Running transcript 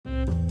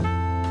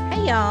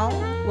Hey y'all,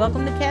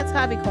 welcome to Cat's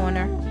Hobby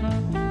Corner.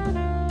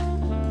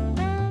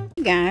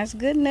 Hey guys,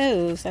 good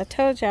news. I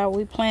told y'all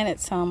we planted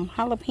some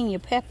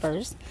jalapeno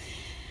peppers,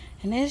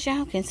 and as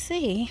y'all can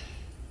see,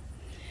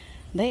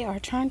 they are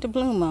trying to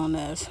bloom on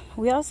us.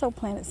 We also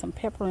planted some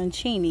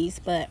pepperoncinis,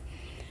 but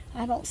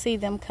I don't see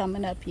them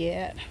coming up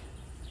yet.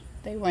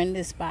 They were in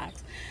this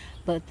box,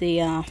 but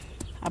I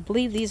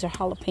believe these are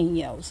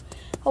jalapenos.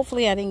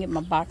 Hopefully I didn't get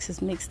my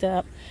boxes mixed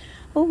up.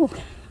 Oh,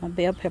 my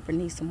bell pepper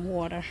needs some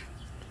water.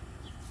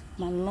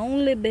 My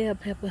lonely bell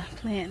pepper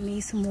plant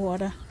needs some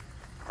water.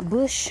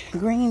 Bush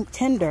green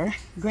tender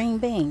green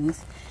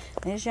beans.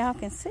 As y'all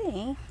can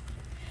see,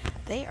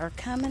 they are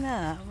coming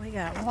up. We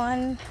got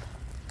 1,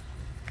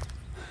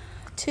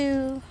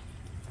 2,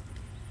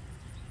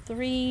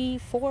 3,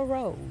 4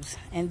 rows,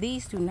 and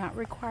these do not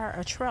require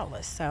a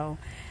trellis, so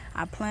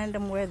I planted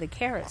them where the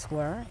carrots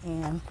were,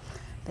 and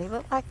they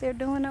look like they're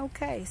doing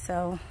okay.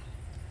 So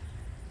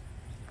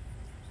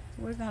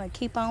we're gonna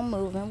keep on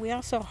moving. We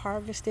also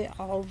harvested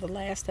all the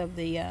last of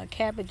the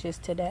cabbages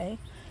today,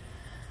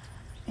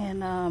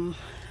 and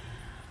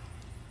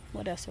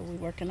what else are we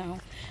working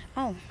on?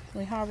 Oh,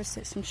 we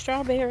harvested some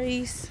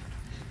strawberries,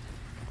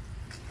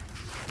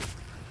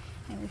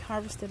 and we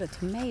harvested a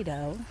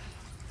tomato.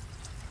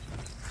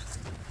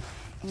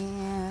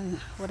 And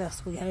what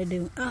else we gotta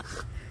do?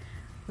 Oh,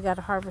 we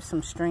gotta harvest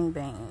some string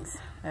beans.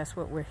 That's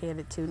what we're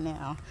headed to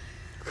now.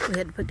 We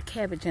had to put the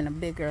cabbage in a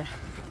bigger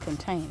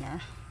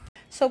container.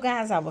 So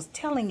guys, I was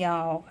telling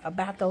y'all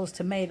about those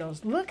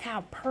tomatoes. Look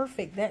how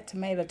perfect that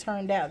tomato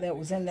turned out that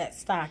was in that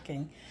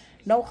stocking.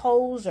 No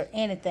holes or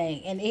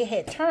anything. And it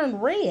had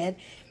turned red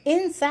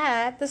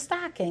inside the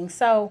stocking.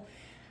 So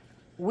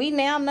we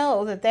now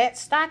know that that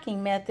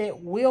stocking method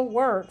will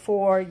work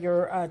for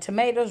your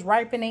tomatoes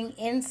ripening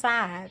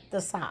inside the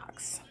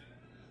socks.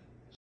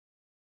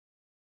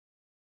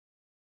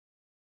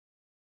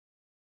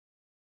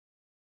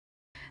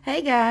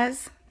 Hey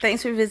guys,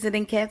 thanks for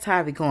visiting Cat's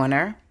Hobby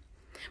Corner.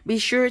 Be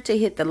sure to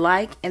hit the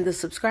like and the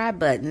subscribe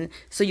button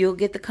so you'll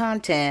get the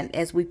content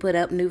as we put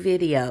up new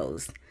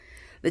videos.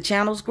 The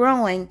channel's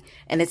growing,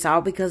 and it's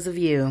all because of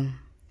you.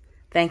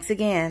 Thanks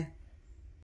again.